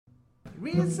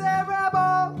Reset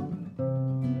Rebel.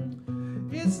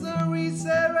 It's the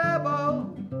Reset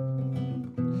Rebel.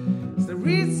 It's the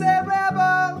Reset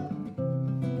Rebel.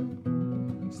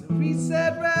 It's the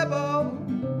Reset Rebel.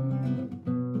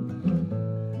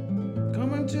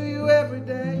 Coming to you every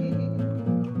day.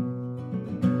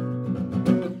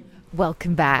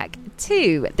 Welcome back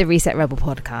to the Reset Rebel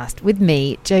podcast with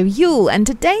me, Jo Yule. And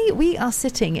today we are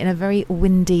sitting in a very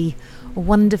windy,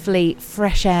 wonderfully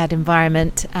fresh-aired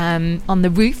environment on the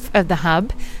roof of the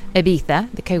Hub,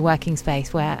 Ibiza, the co-working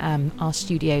space where our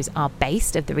studios are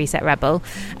based of the Reset Rebel.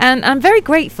 And I'm very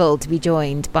grateful to be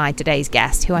joined by today's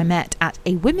guest, who I met at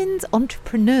a women's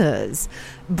entrepreneurs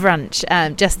brunch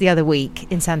just the other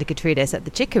week in Santa Gertrudis at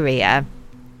the Chicoria.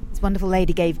 This wonderful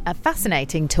lady gave a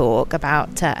fascinating talk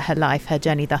about her life, her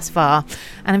journey thus far.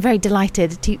 And I'm very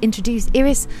delighted to introduce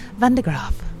Iris van der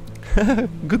Graaf.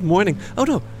 Good morning. Oh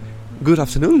no, good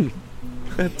afternoon.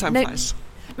 Time flies.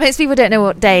 Most people don't know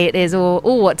what day it is or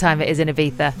what time it is in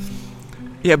Ibiza.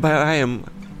 Yeah, but I am.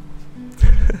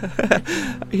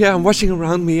 I'm watching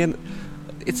around me and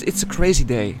it's a crazy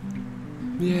day.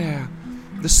 Yeah,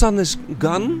 the sun is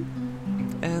gone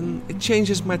and it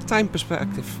changes my time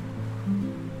perspective.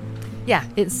 Yeah,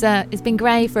 it's been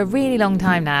grey for a really long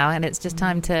time now, and it's just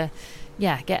time to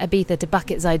get Ibiza to buck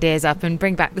its ideas up and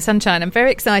bring back the sunshine. I'm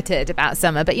very excited about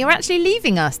summer, but you're actually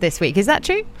leaving us this week, is that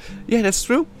true? Yeah, that's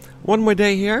true. One more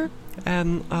day here,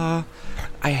 and I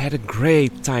had a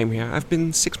great time here. I've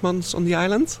been 6 months on the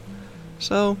island,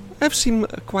 so I've seen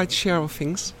quite a share of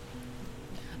things.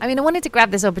 I mean, I wanted to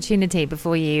grab this opportunity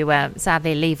before you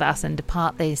sadly leave us and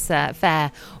depart this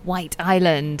fair white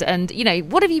island. And, you know,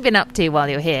 what have you been up to while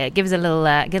you're here? Give us a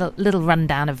little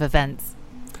rundown of events.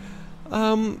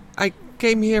 I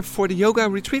came here for the yoga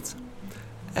retreat,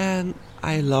 and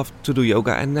I love to do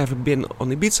yoga. I've never been on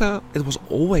Ibiza. It was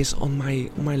always on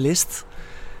my list.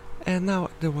 And now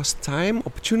there was time,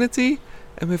 opportunity,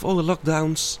 and with all the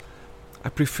lockdowns, I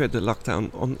prefer the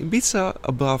lockdown on Ibiza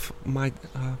above my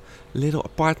little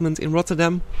apartment in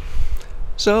Rotterdam.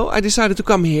 So I decided to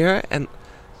come here, and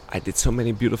I did so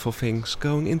many beautiful things.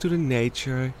 Going into the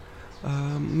nature,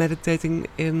 meditating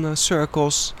in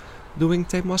circles, doing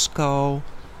Temascal,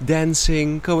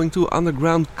 dancing, going to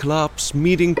underground clubs,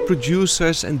 meeting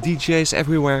producers and DJs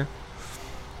everywhere.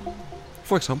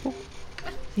 For example.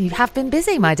 You have been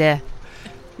busy, my dear.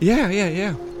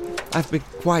 Yeah. I've been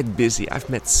quite busy. I've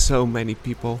met so many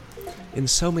people in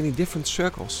so many different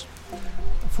circles.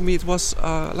 For me, it was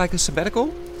like a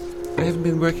sabbatical. I haven't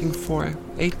been working for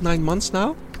 8-9 months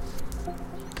now.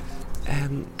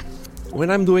 And when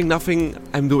I'm doing nothing,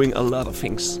 I'm doing a lot of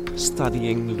things.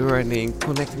 Studying, learning,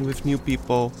 connecting with new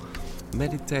people,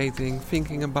 meditating,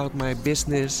 thinking about my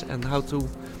business and how to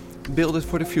build it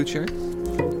for the future.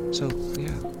 So,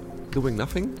 doing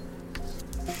nothing.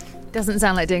 Doesn't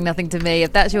sound like doing nothing to me.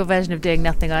 If that's your version of doing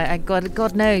nothing,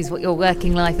 God knows what your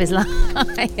working life is like.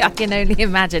 I can only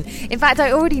imagine. In fact,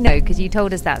 I already know because you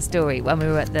told us that story when we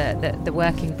were at the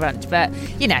working brunch. But,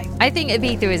 you know, I think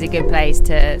Ibiza is a good place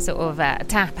to sort of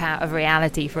tap out of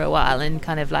reality for a while and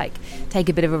kind of like take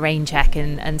a bit of a rain check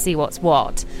and see what's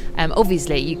what.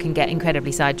 Obviously, you can get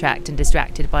incredibly sidetracked and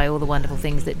distracted by all the wonderful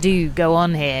things that do go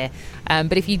on here.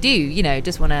 But if you do, you know,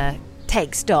 just want to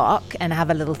take stock and have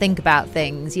a little think about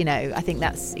things, you know, I think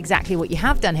that's exactly what you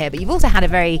have done here. But you've also had a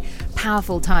very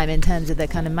powerful time in terms of the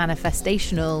kind of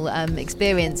manifestational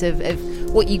experience of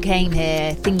what you came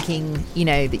here thinking, you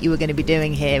know, that you were going to be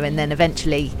doing here, and then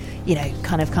eventually, you know,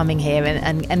 kind of coming here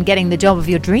and getting the job of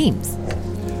your dreams.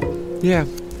 Yeah,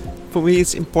 for me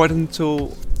it's important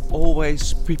to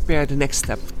always prepare the next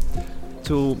step,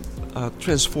 to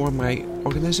transform my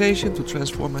organization, to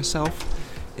transform myself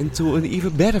into an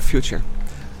even better future,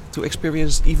 to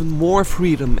experience even more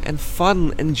freedom and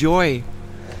fun and joy.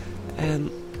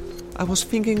 And I was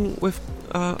thinking with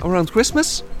around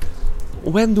Christmas,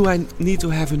 when do I need to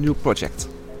have a new project?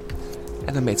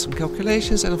 And I made some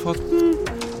calculations and I thought,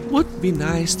 would be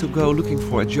nice to go looking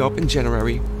for a job in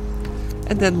January.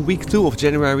 And then week 2 of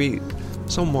January,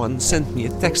 someone sent me a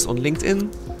text on LinkedIn.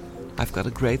 I've got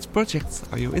a great project,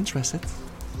 are you interested?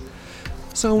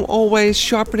 So I'm always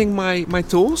sharpening my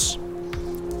tools.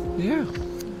 Yeah.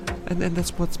 And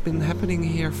that's what's been happening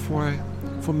here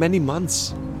for many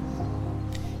months.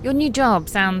 Your new job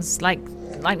sounds like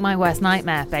my worst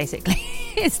nightmare, basically.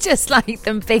 It's just like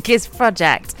the biggest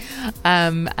project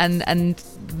and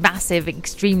massive,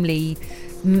 extremely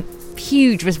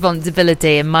huge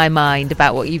responsibility in my mind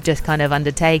about what you've just kind of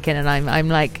undertaken. And I'm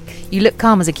like, you look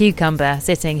calm as a cucumber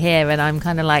sitting here, and I'm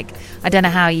kind of like, I don't know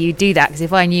how you do that, because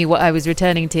if I knew what I was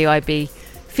returning to, I'd be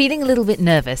feeling a little bit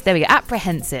nervous. There we go,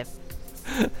 apprehensive.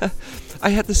 I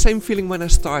had the same feeling when I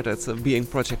started being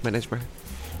project manager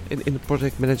in the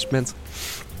project management,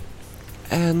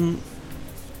 and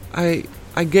I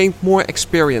gained more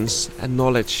experience and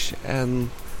knowledge and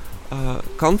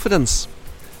confidence,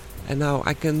 and now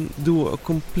I can do a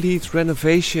complete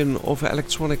renovation of an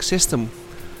electronic system,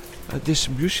 a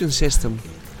distribution system,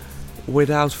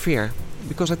 without fear,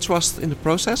 because I trust in the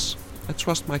process, I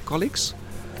trust my colleagues,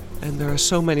 and there are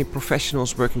so many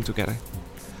professionals working together.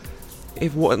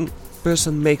 If one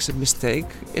person makes a mistake,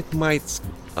 it might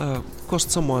cost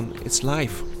someone its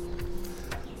life.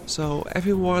 So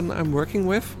everyone I'm working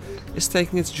with is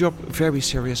taking its job very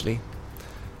seriously.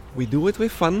 We do it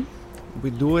with fun, we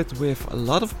do it with a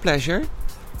lot of pleasure,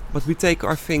 but we take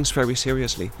our things very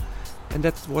seriously. And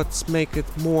that's what makes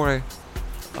it more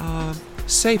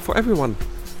safe for everyone.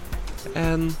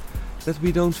 And that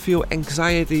we don't feel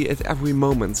anxiety at every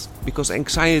moment, because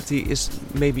anxiety is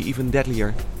maybe even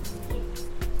deadlier.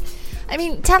 I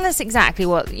mean, tell us exactly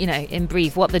what, in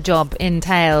brief, what the job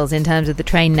entails in terms of the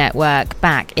train network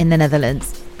back in the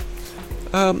Netherlands.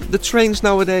 The trains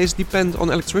nowadays depend on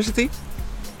electricity,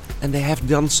 and they have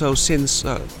done so since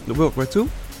the World War II.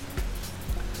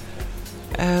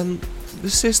 And the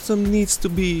system needs to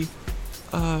be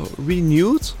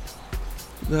renewed.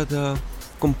 The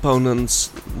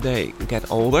components, they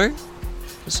get older,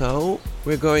 so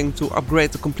we're going to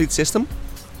upgrade the complete system.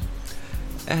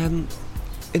 And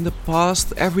in the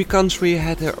past, every country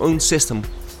had their own system,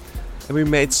 and we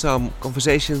made some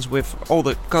conversations with all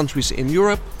the countries in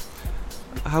Europe.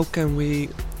 How can we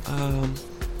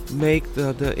make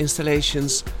the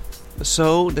installations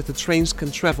so that the trains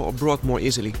can travel abroad more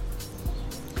easily?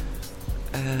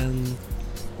 And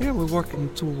yeah, we're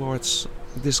working towards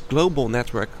this global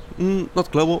network. Not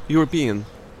global, European.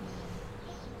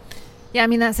 Yeah, I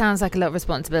mean, that sounds like a lot of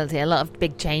responsibility, a lot of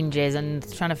big changes, and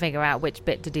trying to figure out which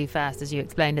bit to do first, as you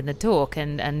explained in the talk,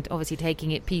 and obviously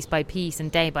taking it piece by piece and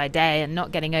day by day, and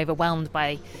not getting overwhelmed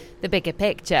by the bigger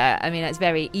picture. I mean, it's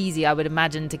very easy, I would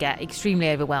imagine, to get extremely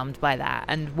overwhelmed by that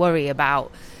and worry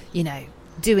about,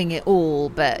 doing it all.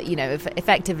 But,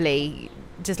 effectively,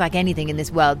 just like anything in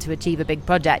this world, to achieve a big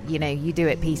project, you do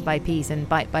it piece by piece and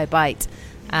bite by bite.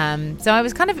 So I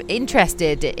was kind of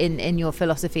interested in your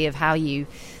philosophy of how you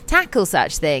tackle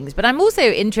such things, but I'm also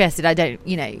interested,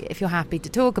 if you're happy to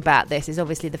talk about this, is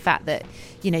obviously the fact that,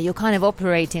 you're kind of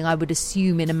operating, I would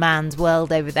assume, in a man's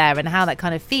world over there, and how that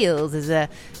kind of feels as a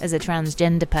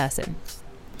transgender person.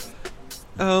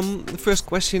 The first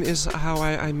question is how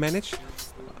I manage.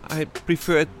 I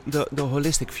prefer the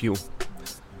holistic view.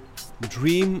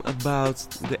 Dream about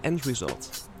the end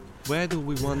result. Where do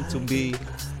we want to be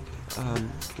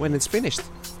when it's finished?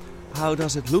 How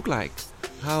does it look like?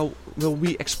 How will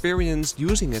we experience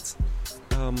using it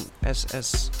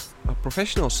as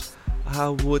professionals?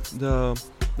 How would the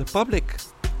public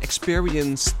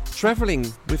experience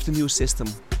traveling with the new system?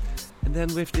 And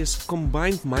then with this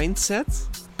combined mindset,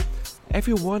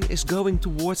 everyone is going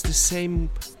towards the same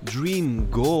dream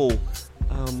goal,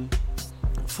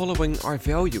 following our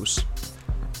values.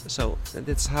 So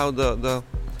that's how the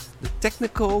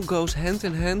technical goes hand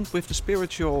in hand with the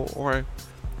spiritual or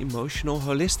emotional,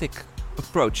 holistic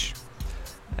approach.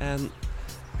 And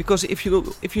because if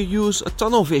you use a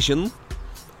tunnel vision,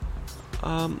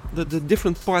 the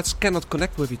different parts cannot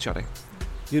connect with each other.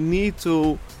 You need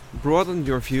to broaden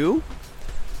your view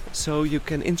so you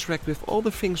can interact with all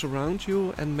the things around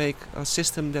you and make a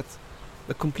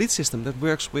complete system that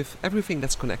works with everything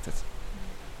that's connected.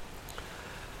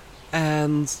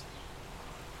 And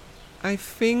I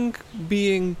think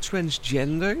being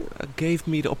transgender gave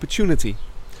me the opportunity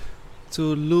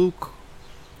to look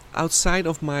outside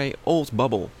of my old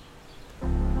bubble.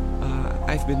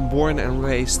 I've been born and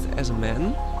raised as a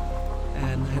man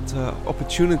and had the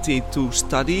opportunity to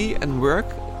study and work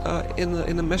in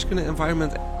a masculine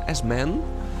environment as man.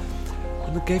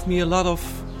 And it gave me a lot of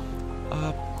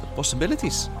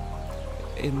possibilities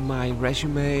in my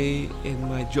resume, in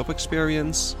my job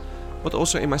experience, but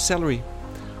also in my salary.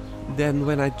 Then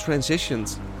when I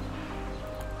transitioned,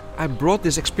 I brought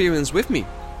this experience with me,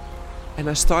 and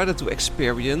I started to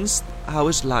experience how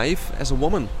is life as a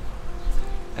woman.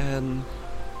 And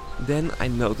then I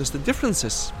noticed the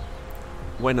differences.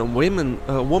 When a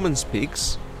woman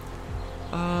speaks,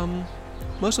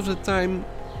 most of the time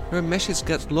her message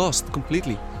gets lost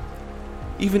completely.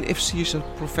 Even if she's a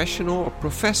professional or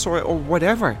professor or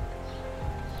whatever.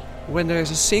 When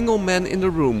there's a single man in the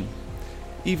room,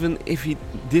 even if he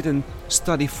didn't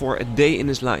study for a day in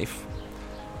his life,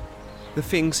 the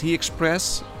things he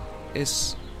expresses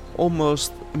is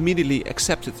almost immediately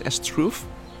accepted as truth.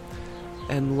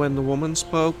 And when the woman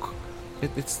spoke,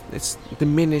 it's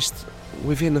diminished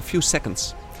within a few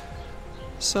seconds.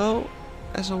 So,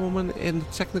 as a woman in the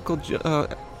technical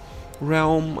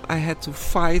realm, I had to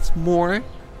fight more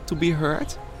to be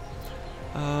heard,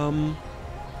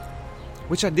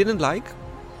 which I didn't like,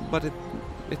 but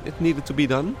it needed to be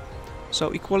done.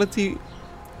 So equality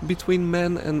between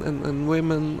men and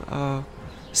women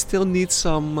still needs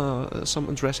some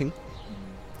addressing.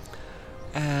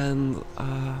 And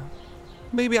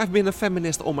maybe I've been a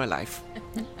feminist all my life.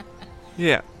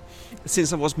 Yeah,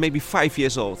 since I was maybe 5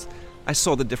 years old, I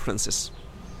saw the differences.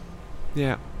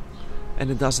 Yeah, and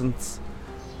it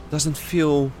doesn't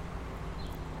feel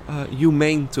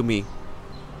humane to me,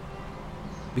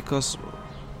 because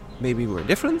maybe we're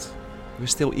different, we're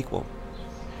still equal.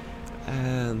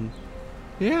 And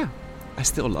yeah, I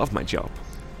still love my job.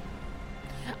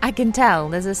 I can tell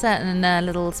there's a certain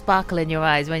little sparkle in your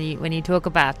eyes when you talk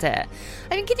about it.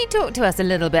 I mean, can you talk to us a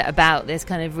little bit about this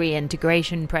kind of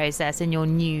reintegration process in your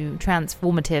new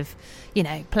transformative,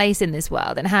 place in this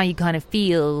world, and how you kind of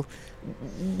feel?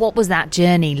 What was that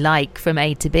journey like from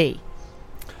A to B?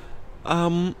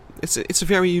 It's a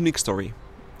very unique story,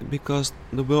 because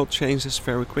the world changes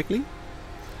very quickly,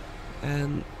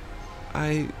 and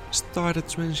I started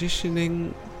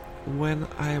transitioning when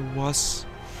I was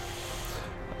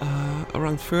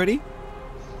around 30,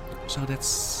 so that's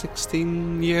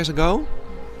 16 years ago,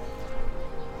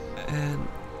 and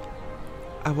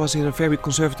I was in a very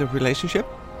conservative relationship,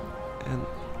 and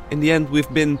in the end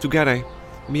we've been together,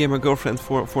 me and my girlfriend,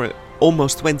 for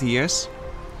almost 20 years,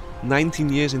 19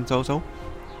 years in total.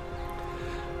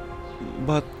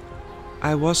 But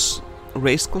I was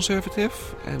raised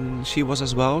conservative and she was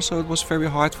as well, so it was very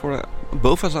hard for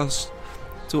both of us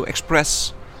to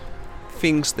express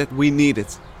things that we needed.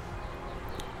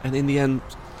 And in the end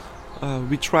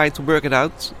we tried to work it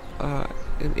out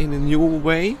in a new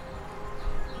way,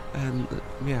 and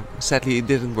sadly it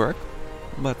didn't work.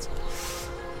 But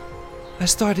I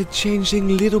started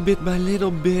changing little bit by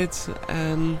little bit,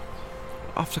 and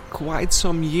after quite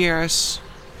some years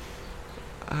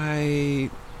I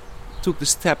took the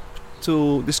step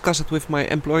to discuss it with my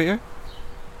employer,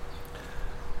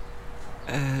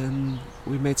 and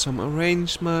we made some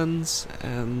arrangements,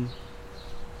 and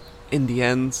in the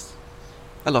end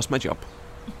I lost my job.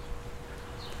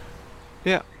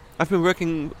 Yeah, I've been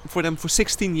working for them for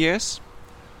 16 years,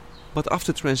 but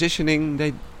after transitioning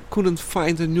they couldn't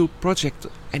find a new project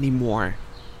anymore.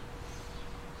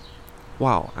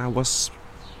 Wow, I was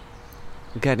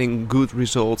getting good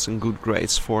results and good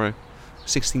grades for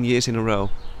 16 years in a row.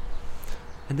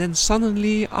 And then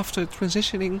suddenly, after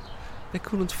transitioning, they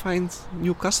couldn't find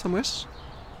new customers.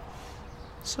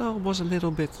 So I was a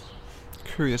little bit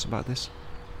curious about this.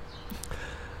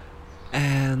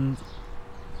 And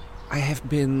I have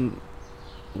been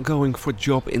going for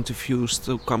job interviews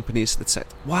to companies that said,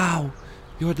 "Wow,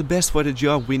 you're the best for the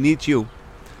job, we need you."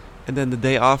 And then the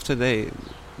day after they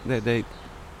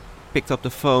picked up the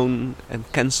phone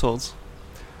and cancelled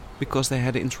because they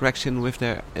had an interaction with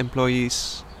their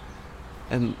employees,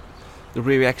 and the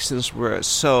reactions were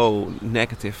so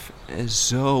negative and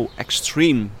so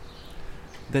extreme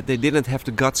that they didn't have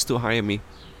the guts to hire me.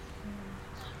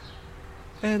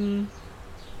 And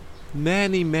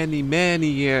many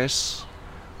years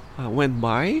went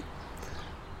by,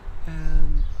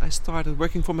 and I started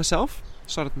working for myself,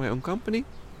 started my own company.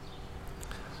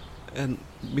 And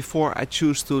before I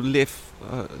choose to live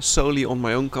solely on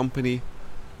my own company,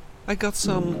 I got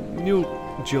some new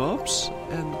jobs,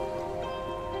 and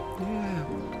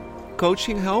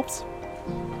coaching helped,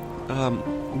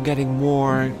 getting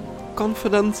more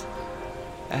confident,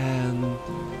 and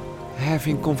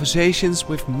having conversations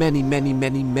with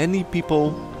many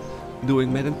people,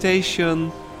 doing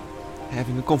meditation,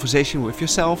 having a conversation with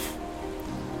yourself.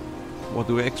 What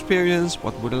do I experience?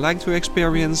 What would I like to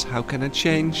experience? How can I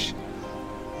change?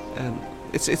 And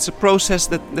it's a process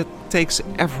that takes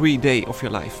every day of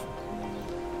your life.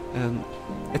 And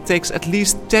it takes at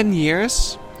least 10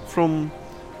 years from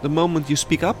the moment you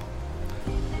speak up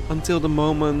until the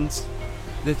moment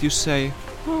that you say,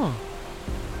 "Oh,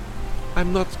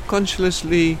 I'm not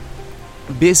consciously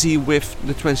busy with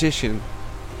the transition."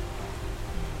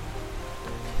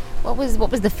 What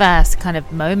was the first kind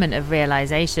of moment of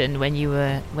realization when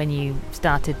you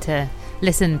started to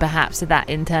listen perhaps to that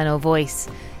internal voice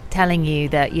telling you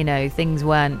that things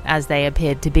weren't as they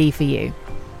appeared to be for you?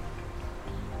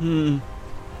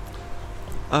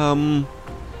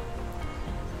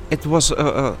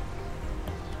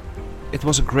 It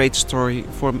was a great story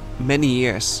for many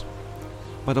years,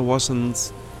 but I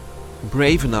wasn't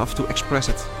brave enough to express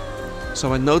it.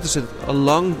 So I noticed it a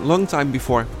long time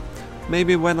before.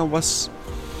 Maybe when I was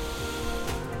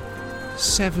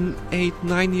 7, 8,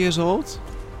 9 years old,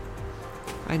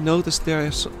 I noticed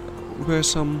there were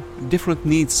some different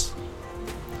needs.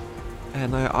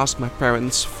 And I asked my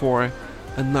parents for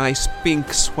a nice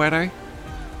pink sweater,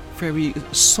 very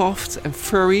soft and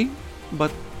furry,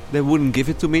 but they wouldn't give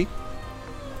it to me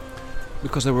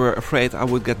because they were afraid I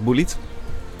would get bullied.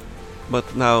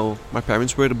 But now my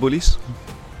parents were the bullies.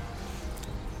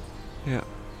 Yeah,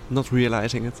 not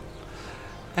realizing it.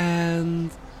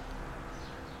 And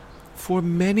for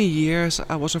many years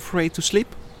I was afraid to sleep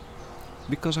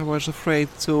because I was afraid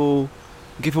to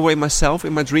give away myself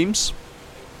in my dreams.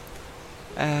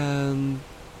 And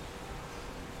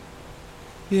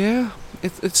yeah,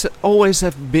 it's always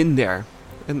have been there.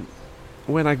 And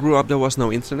when I grew up there was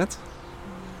no internet.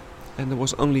 And there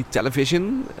was only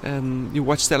television, and you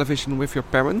watch television with your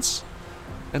parents.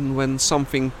 And when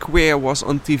something queer was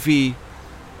on TV,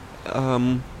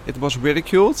 it was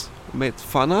ridiculed, made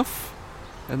fun of.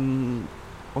 And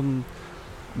on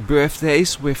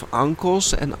birthdays with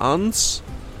uncles and aunts,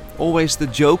 always the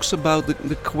jokes about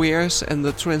the queers and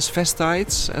the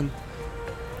transvestites. And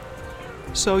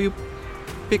so you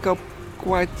pick up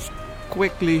quite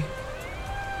quickly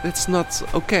that's not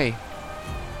okay.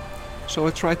 So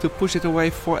I tried to push it away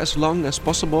for as long as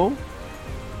possible.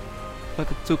 But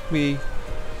it took me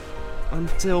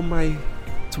until my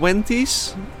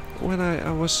 20s when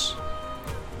I was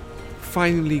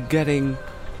finally getting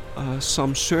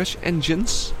some search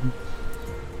engines.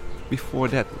 Before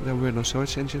that there were no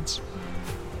search engines.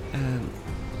 And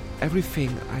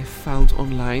everything I found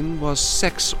online was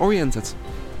sex oriented.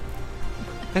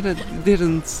 And it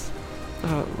didn't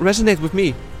resonate with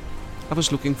me. I was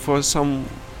looking for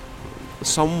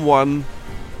someone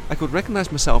I could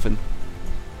recognize myself in,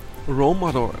 a role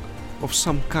model of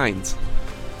some kind.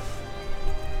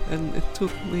 And it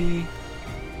took me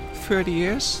 30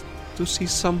 years to see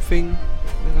something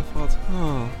that I thought,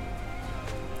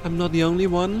 I'm not the only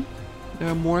one, there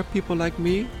are more people like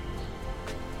me,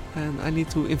 and I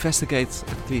need to investigate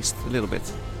at least a little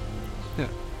bit. Yeah.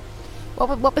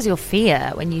 What was your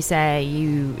fear when you say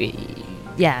you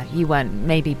weren't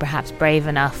maybe perhaps brave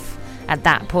enough at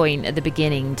that point at the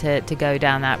beginning to go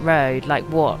down that road? Like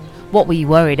what were you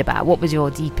worried about? What was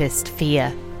your deepest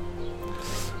fear?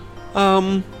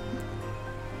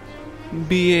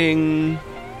 Being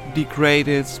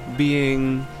degraded,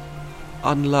 being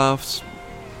unloved,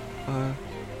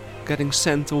 getting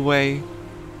sent away,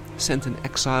 sent in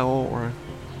exile, or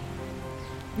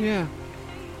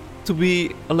to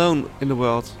be alone in the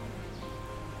world.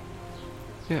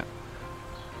 Yeah.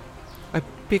 I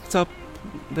picked up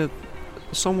that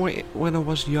somewhere when I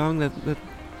was young that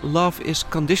love is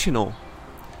conditional.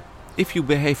 If you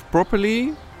behave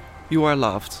properly, you are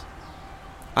loved.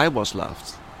 I was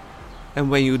loved. And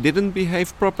when you didn't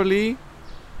behave properly,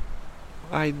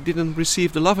 I didn't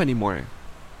receive the love anymore.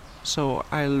 So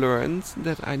I learned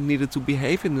that I needed to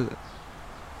behave in a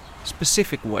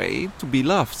specific way to be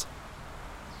loved.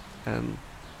 And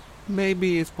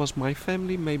maybe it was my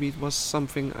family, maybe it was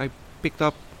something I picked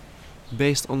up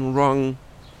based on wrong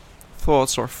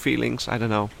thoughts or feelings, I don't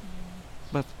know.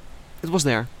 But it was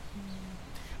there.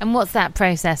 And what's that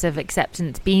process of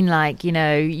acceptance been like? You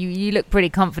know, you look pretty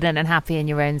confident and happy in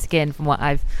your own skin from what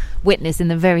I've witnessed in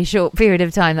the very short period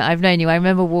of time that I've known you. I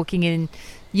remember walking in,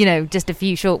 you know, just a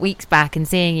few short weeks back and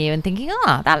seeing you and thinking,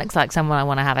 that looks like someone I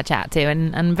want to have a chat to.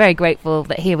 And I'm very grateful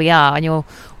that here we are and you're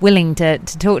willing to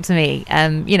talk to me.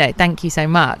 You know, thank you so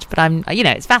much. But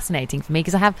it's fascinating for me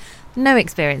because I have no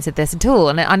experience of this at all.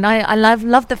 And I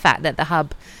love the fact that the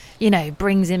hub, you know,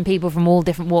 brings in people from all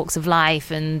different walks of life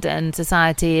and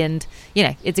society. And, you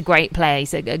know, it's a great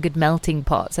place, a good melting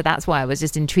pot. So that's why I was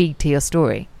just intrigued to your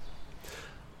story.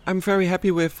 I'm very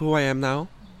happy with who I am now.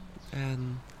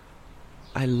 And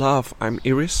I'm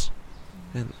Iris.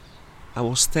 And I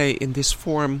will stay in this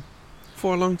form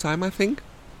for a long time, I think.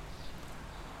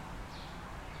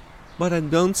 But I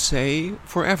don't say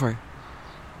forever.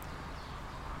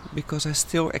 Because I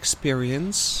still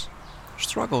experience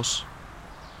struggles.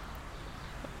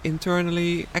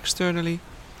 Internally, externally,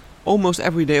 almost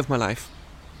every day of my life.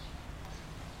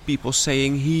 People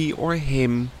saying he or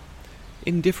him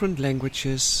in different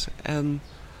languages, and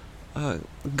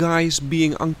guys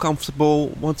being uncomfortable,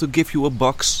 want to give you a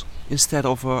box instead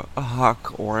of a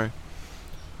hug or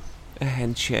a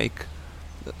handshake.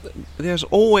 There's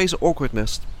always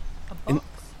awkwardness. A box?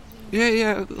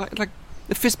 Like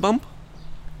a fist bump.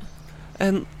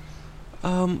 And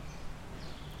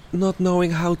not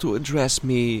knowing how to address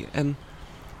me, and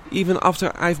even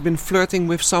after I've been flirting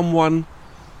with someone,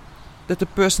 that the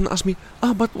person asks me,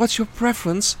 but what's your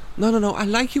preference? No, I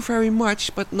like you very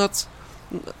much, but not.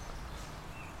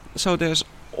 So there's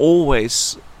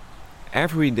always,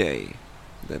 every day,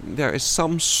 there is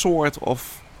some sort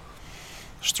of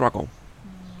struggle.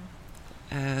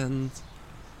 And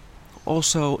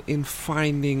also in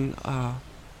finding a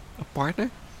partner,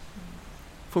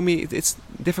 for me it's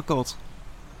difficult,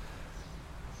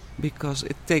 because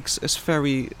it takes a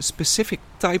very specific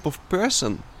type of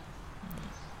person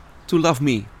to love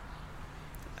me,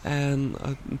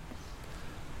 and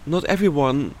not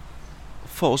everyone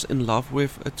falls in love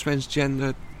with a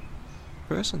transgender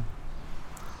person.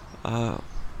 A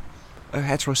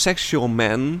heterosexual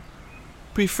man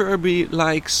preferably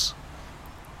likes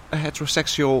a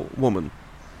heterosexual woman,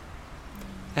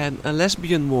 and a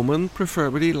lesbian woman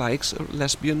preferably likes a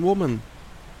lesbian woman,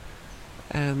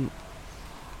 and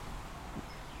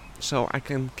so I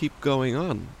can keep going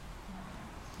on.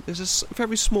 This is a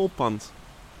very small pond.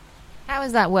 How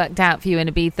has that worked out for you in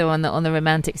Ibiza on the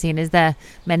romantic scene? Is there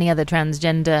many other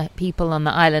transgender people on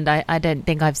the island? I don't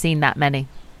think I've seen that many.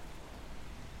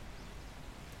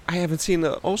 I haven't seen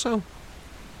also.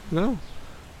 No.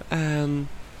 And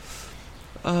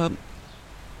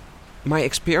my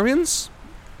experience?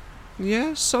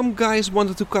 Yeah, some guys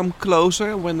wanted to come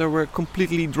closer when they were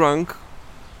completely drunk.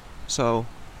 So,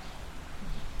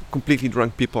 completely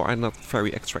drunk people are not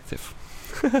very attractive.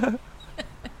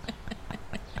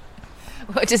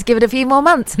 Well, just give it a few more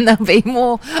months and there'll be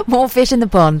more fish in the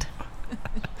pond.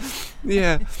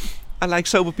 Yeah, I like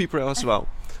sober people as well.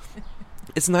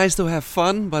 It's nice to have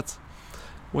fun, but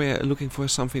we're looking for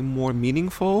something more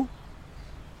meaningful.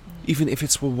 Even if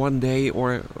it's for one day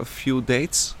or a few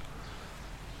dates.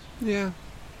 Yeah,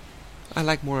 I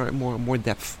like more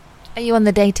depth. Are you on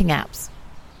the dating apps?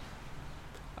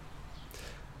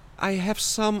 I have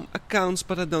some accounts,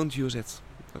 but I don't use it.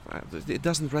 It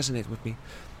doesn't resonate with me.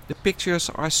 The pictures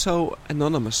are so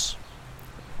anonymous.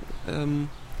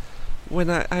 When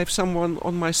I have someone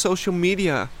on my social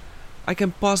media, I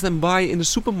can pass them by in the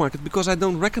supermarket because I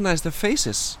don't recognize their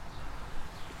faces.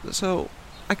 So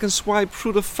I can swipe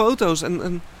through the photos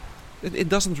and it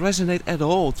doesn't resonate at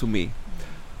all to me.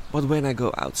 But when I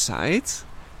go outside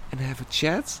and have a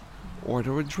chat,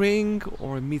 order a drink,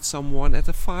 or meet someone at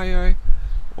a fire,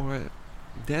 or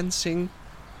dancing,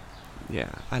 yeah,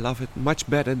 I love it much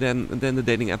better than the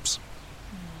dating apps.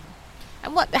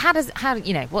 And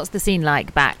what's the scene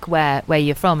like back where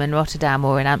you're from, in Rotterdam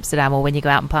or in Amsterdam, or when you go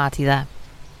out and party there?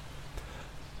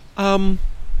 Yeah,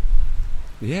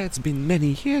 it's been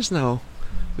many years now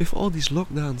with all these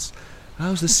lockdowns.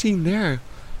 How's the scene there?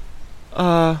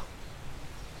 I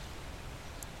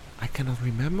cannot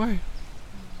remember.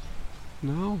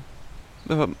 No.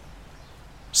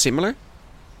 Similar?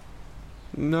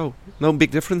 No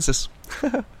big differences.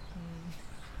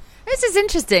 This is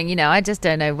interesting, I just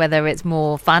don't know whether it's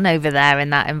more fun over there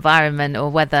in that environment, or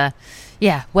whether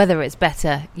it's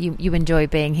better. You enjoy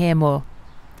being here more.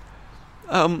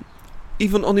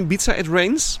 Even on Ibiza it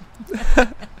rains.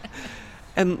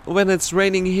 And when it's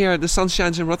raining here, the sun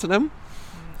shines in Rotterdam.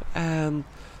 And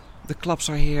the clubs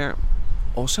are here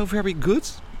also very good.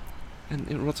 And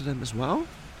in Rotterdam as well.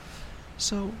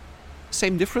 So,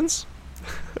 same difference.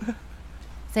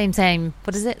 Same.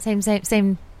 What is it?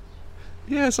 Same.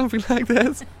 Yeah, something like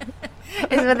that.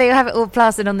 It's where they have it all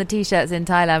plastered on the T-shirts in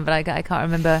Thailand, but I can't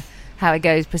remember how it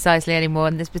goes precisely anymore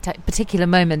in this particular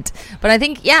moment. But I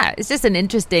think, it's just an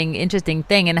interesting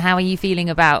thing. And how are you feeling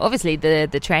about, obviously,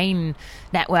 the train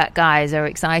network guys are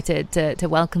excited to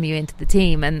welcome you into the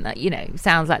team. And,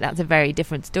 sounds like that's a very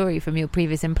different story from your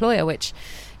previous employer, which,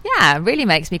 really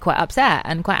makes me quite upset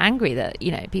and quite angry that,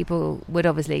 people would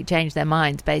obviously change their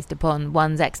minds based upon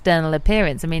one's external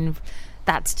appearance. I mean,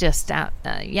 that's just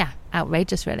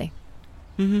outrageous, really.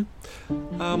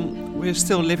 Mm-hmm. We're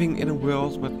still living in a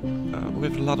world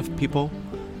with a lot of people,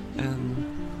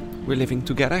 and we're living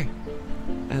together.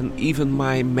 And even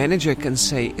my manager can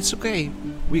say, "It's okay,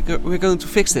 we're going to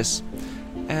fix this."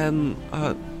 And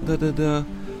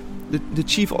the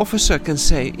chief officer can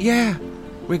say, "Yeah,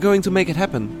 we're going to make it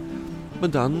happen."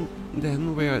 But then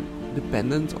we're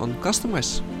dependent on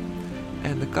customers.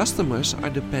 And the customers are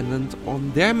dependent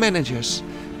on their managers,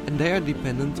 and they are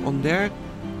dependent on their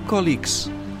colleagues.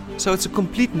 So it's a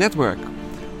complete network.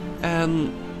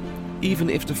 And even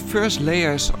if the first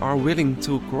layers are willing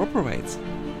to cooperate,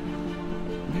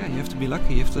 you have to be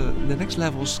lucky if the next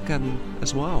levels can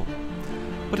as well.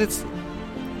 But it's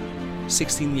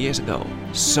 16 years ago.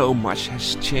 So much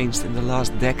has changed in the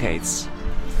last decades.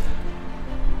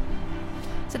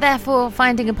 So therefore,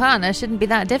 finding a partner shouldn't be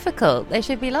that difficult. There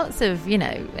should be lots of,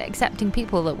 accepting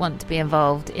people that want to be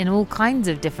involved in all kinds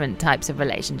of different types of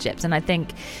relationships. And I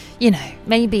think,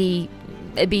 maybe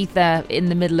Ibiza in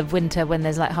the middle of winter when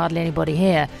there's like hardly anybody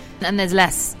here, and there's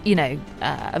less,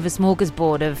 of a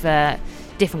smorgasbord of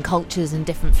different cultures and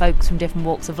different folks from different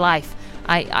walks of life.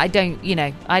 I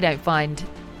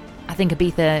think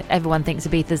Ibiza, everyone thinks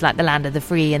Ibiza's like the land of the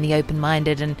free and the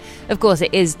open-minded, and of course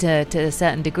it is to a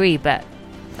certain degree, but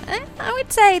I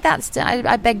would say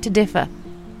I beg to differ.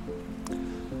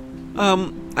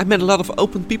 I met a lot of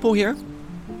open people here,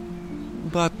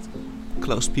 but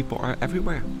closed people are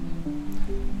everywhere.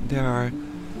 There are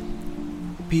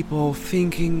people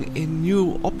thinking in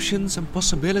new options and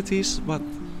possibilities, but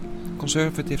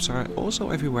conservatives are also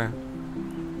everywhere.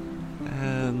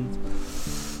 And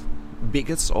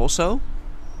bigots also.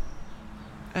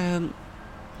 And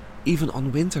even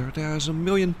on winter, there's 1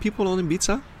 million people on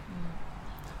Ibiza.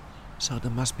 So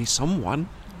there must be someone.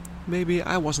 Maybe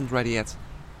I wasn't ready yet.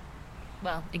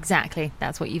 Well, exactly.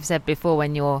 That's what you've said before.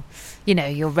 When you're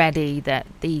ready, that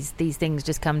these things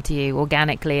just come to you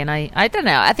organically. And I don't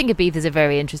know. I think Ibiza's a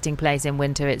very interesting place in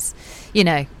winter. It's,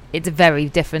 it's very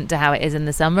different to how it is in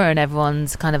the summer, and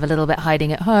everyone's kind of a little bit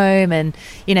hiding at home. And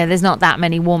there's not that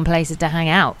many warm places to hang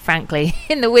out, frankly,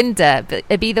 in the winter. But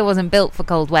Ibiza wasn't built for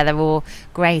cold weather or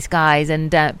grey skies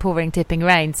and pouring tipping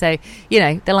rain. So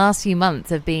the last few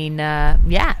months have been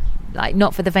like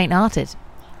not for the faint-hearted.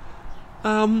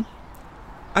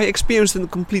 I experienced a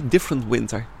complete different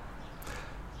winter,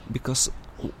 because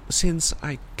since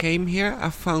I came here I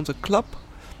found a club,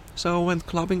 so I went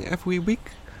clubbing every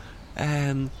week.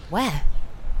 And where?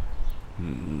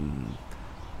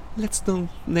 Let's don't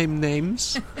name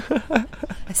names.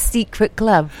 A secret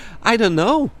club? I don't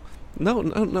know. No,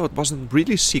 it wasn't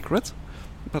really secret,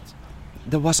 but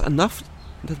there was enough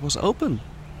that was open,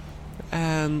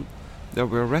 and there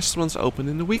were restaurants open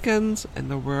in the weekend, and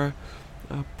there were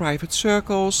private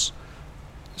circles.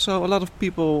 So a lot of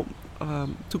people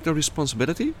took their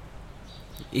responsibility.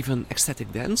 Even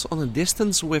ecstatic dance on a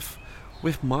distance with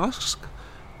masks,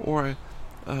 or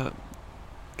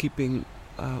keeping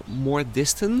more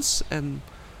distance and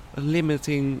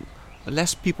limiting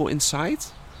less people inside.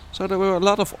 So there were a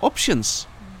lot of options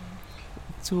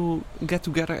to get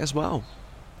together as well.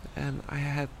 And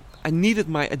I needed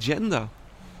my agenda,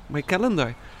 my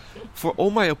calendar for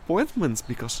all my appointments,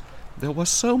 because there was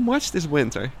so much this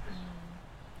winter.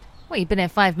 Well, you've been here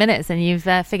 5 minutes and you've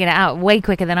figured it out way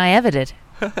quicker than I ever did.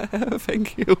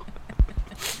 Thank you.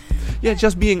 Yeah,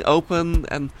 just being open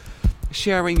and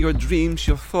sharing your dreams,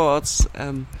 your thoughts,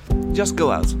 and just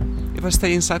go out. If I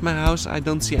stay inside my house, I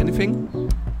don't see anything.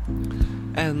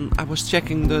 And I was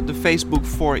checking the Facebook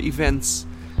for events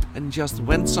and just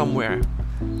went somewhere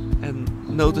and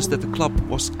noticed that the club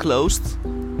was closed.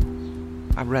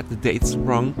 I read the dates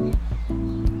wrong.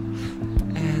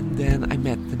 And then I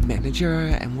met the manager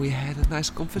and we had a nice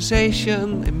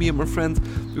conversation. And me and my friend,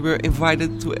 we were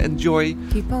invited to enjoy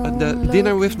the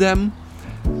dinner with them.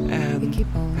 And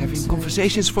having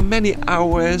conversations for many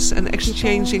hours and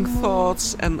exchanging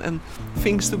thoughts and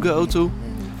things to go to.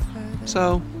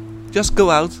 So just go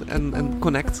out and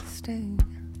connect.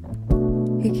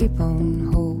 You keep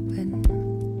on hoping,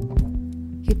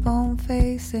 keep on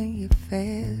facing your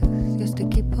fears, just to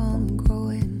keep on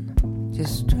growing.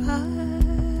 Just try.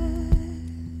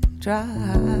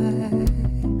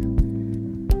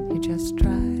 You just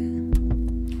try.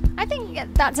 I think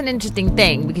that's an interesting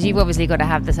thing, because you've obviously got to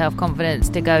have the self-confidence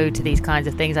to go to these kinds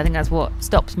of things. I think that's what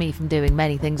stops me from doing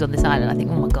many things on this island. I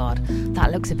think, oh my God,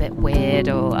 that looks a bit weird,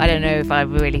 or I don't know if I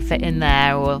really fit in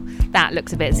there, or that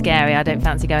looks a bit scary. I don't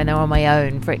fancy going there on my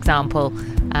own, for example.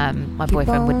 My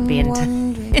boyfriend wouldn't be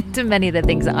into many of the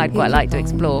things that I'd quite like to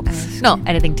explore. Not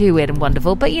anything too weird and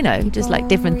wonderful, but just like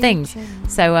different things.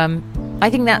 So I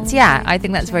think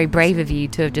that's very brave of you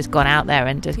to have just gone out there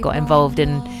and just got involved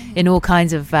in all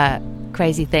kinds of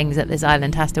crazy things that this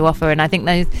island has to offer. And I think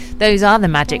those are the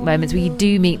magic moments where you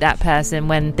do meet that person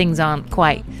when things aren't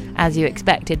quite as you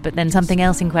expected, but then something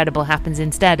else incredible happens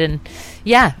instead. And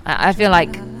I feel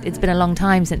like it's been a long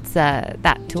time since that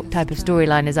type of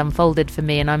storyline has unfolded for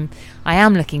me, and I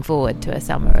am looking forward to a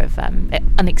summer of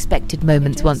unexpected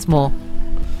moments once more.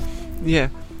 Yeah,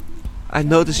 I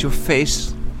noticed your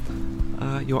face,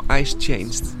 your eyes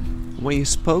changed when you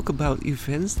spoke about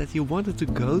events that you wanted to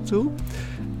go to.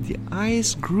 The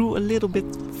eyes grew a little bit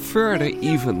further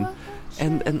even,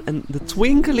 and the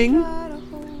twinkling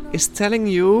is telling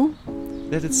you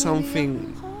that it's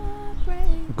something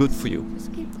good for you.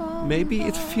 Maybe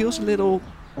it feels a little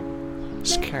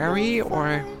scary,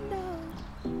 or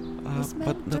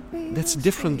but that's a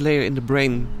different layer in the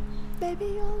brain,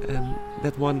 and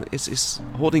that one is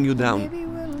holding you down.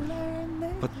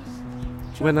 But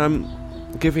when I'm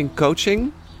giving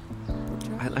coaching,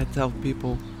 I tell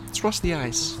people, trust the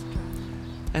eyes.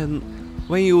 And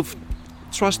when you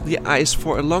trust the eyes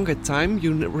for a longer time,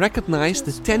 you recognize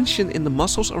the tension in the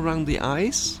muscles around the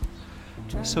eyes.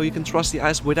 So you can trust the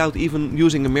eyes without even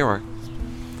using a mirror.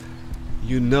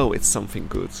 You know it's something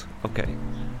good. Okay.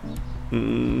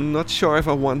 Not sure if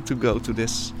I want to go to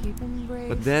this.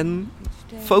 But then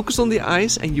focus on the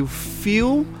eyes and you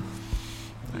feel,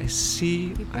 I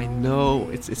see, I know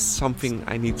it's something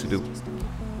I need to do.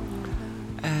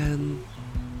 And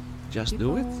just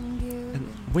do it. And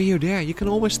when you're there, you can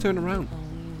always turn around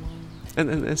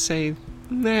and say,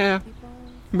 nah,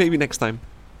 maybe next time.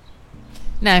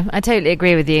 No, I totally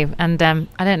agree with you. And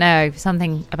I don't know,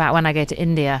 something about when I go to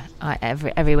India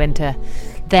every winter,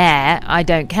 there I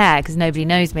don't care because nobody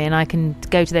knows me, and I can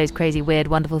go to those crazy, weird,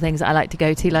 wonderful things that I like to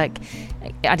go to, like,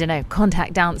 I don't know,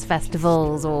 contact dance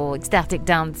festivals or ecstatic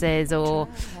dances, or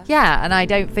and I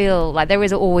don't feel like there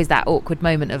is always that awkward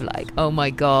moment of like, oh my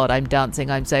God, I'm dancing,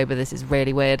 I'm sober, this is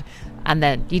really weird. And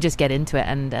then you just get into it,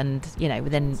 and you know,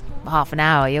 within half an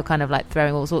hour you're kind of like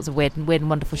throwing all sorts of weird and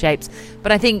wonderful shapes.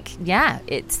 But I think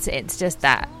it's just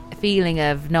that feeling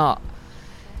of not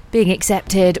being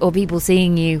accepted, or people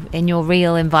seeing you in your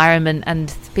real environment,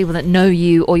 and people that know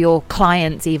you, or your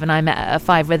clients even. I met at a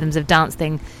 5 Rhythms of Dance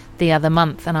thing the other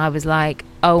month, and I was like,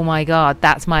 oh my God,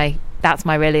 that's my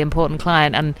really important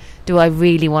client, and do I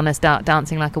really want to start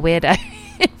dancing like a weirdo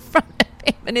in front of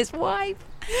him and his wife?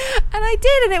 And I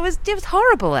did, and it was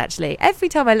horrible, actually. Every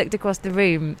time I looked across the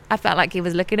room, I felt like he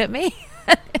was looking at me.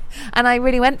 And I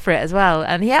really went for it as well.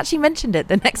 And he actually mentioned it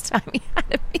the next time we had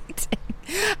a meeting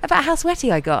about how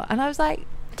sweaty I got. And I was like,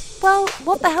 well,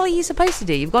 what the hell are you supposed to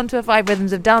do? You've gone to a 5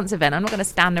 Rhythms of Dance event. I'm not going to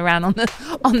stand around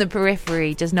on the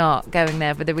periphery, just not going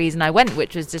there for the reason I went,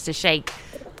 which was just to shake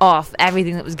off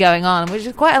everything that was going on, which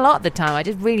was quite a lot at the time. I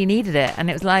just really needed it. And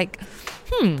it was like,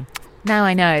 now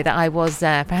I know that I was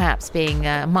perhaps being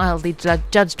mildly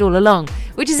judged all along,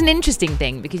 which is an interesting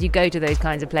thing, because you go to those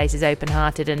kinds of places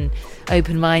open-hearted and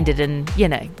open-minded and, you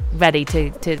know, ready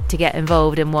to get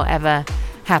involved in whatever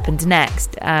happens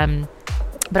next.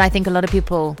 But I think a lot of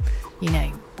people, you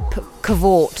know,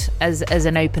 cavort as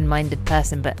an open-minded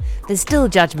person, but there's still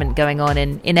judgment going on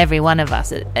in every one of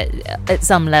us at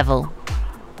some level.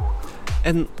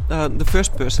 And the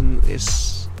first person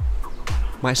is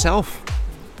myself.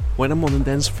 When I'm on the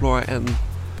dance floor and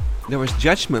there is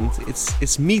judgment,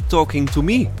 it's me talking to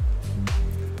me.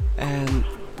 And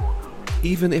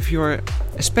even if you're,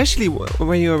 especially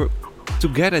when you're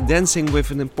together dancing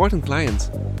with an important client,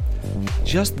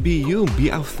 just be you, be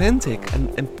authentic,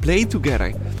 and play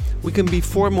together. We can be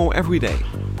formal every day,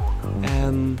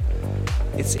 and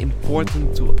it's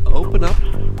important to open up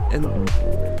and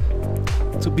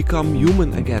to become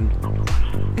human again.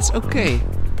 It's okay.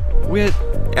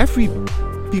 Every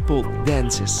people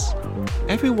dances,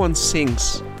 everyone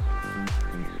sings,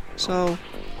 so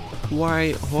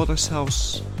why hold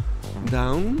ourselves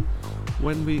down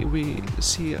when we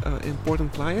see an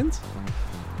important client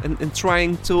and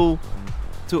trying to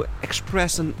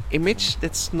express an image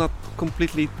that's not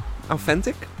completely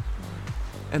authentic?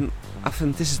 And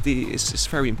authenticity is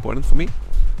very important for me,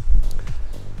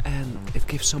 and it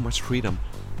gives so much freedom.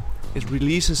 It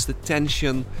releases the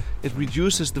tension, it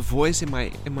reduces the voice in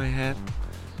my head.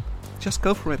 Just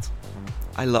go for it.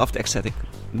 I loved ecstatic.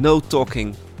 No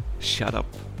talking. Shut up.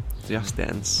 Just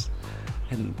dance.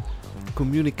 And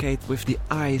communicate with the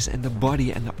eyes and the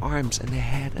body and the arms and the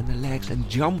head and the legs, and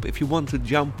jump if you want to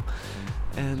jump.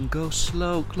 And go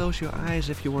slow. Close your eyes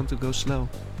if you want to go slow.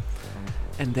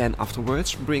 And then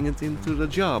afterwards bring it into the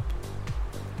job.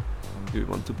 Do you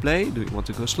want to play? Do you want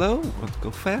to go slow? Want to go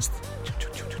fast?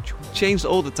 Change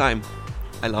all the time.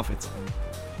 I love it.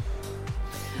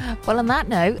 Well, on that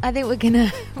note, I think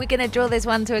we're gonna draw this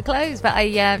one to a close. But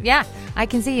I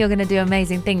can see you're gonna do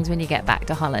amazing things when you get back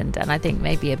to Holland, and I think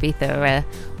maybe Ibiza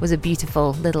was a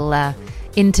beautiful little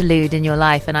interlude in your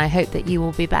life, and I hope that you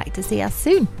will be back to see us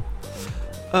soon.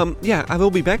 I will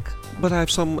be back, but I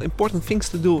have some important things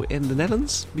to do in the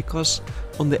Netherlands, because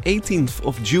on the 18th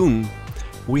of June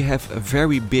we have a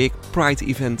very big Pride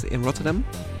event in Rotterdam.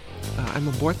 I'm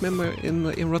a board member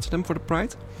in Rotterdam for the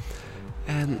Pride,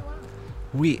 and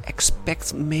we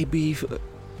expect maybe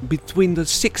between the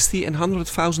 60 and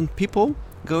 100,000 people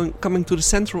coming to the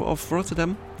center of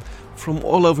Rotterdam from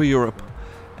all over Europe.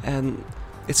 And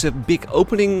it's a big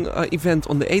opening event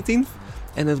on the 18th,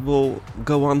 and it will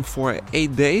go on for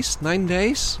 9 days,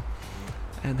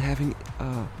 and having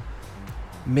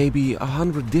maybe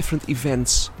 100 different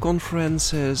events,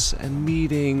 conferences and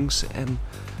meetings and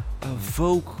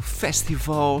folk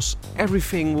festivals.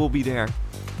 Everything will be there.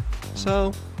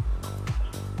 So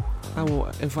I will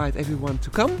invite everyone to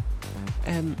come,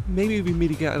 And maybe we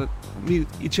meet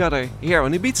each other here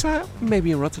on Ibiza,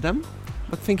 maybe in Rotterdam.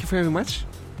 But thank you very much.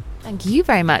 Thank you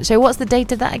very much. So what's the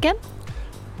date of that again?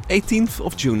 18th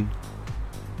of June.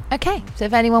 Okay, so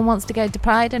if anyone wants to go to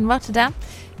Pride in Rotterdam,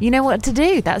 you know what to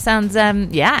do. That sounds,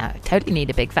 totally need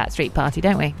a big fat street party,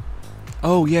 don't we?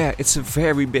 Oh yeah, it's a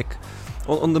very big.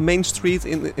 On the main street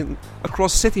in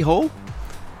across City Hall.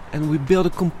 And we built a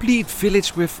complete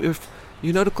village with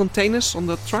the containers on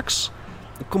the trucks?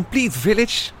 A complete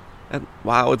village. And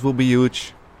wow, it will be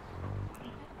huge.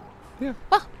 Yeah.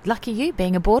 Well, lucky you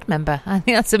being a board member. I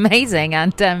think that's amazing.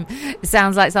 And it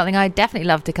sounds like something I'd definitely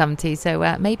love to come to.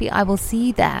 So maybe I will see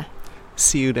you there.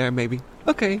 See you there, maybe.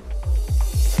 Okay.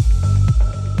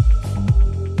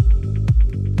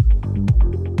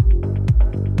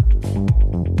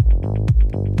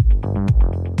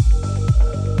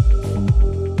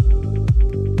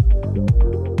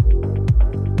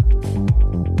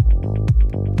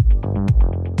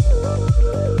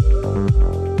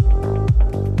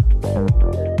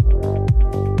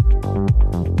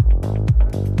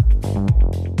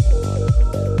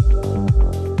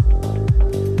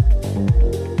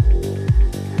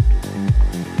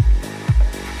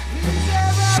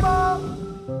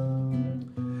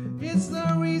 It's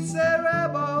the reset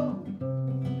rebel.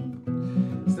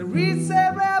 It's the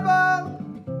reset rebel.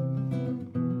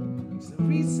 It's the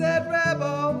reset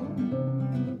rebel.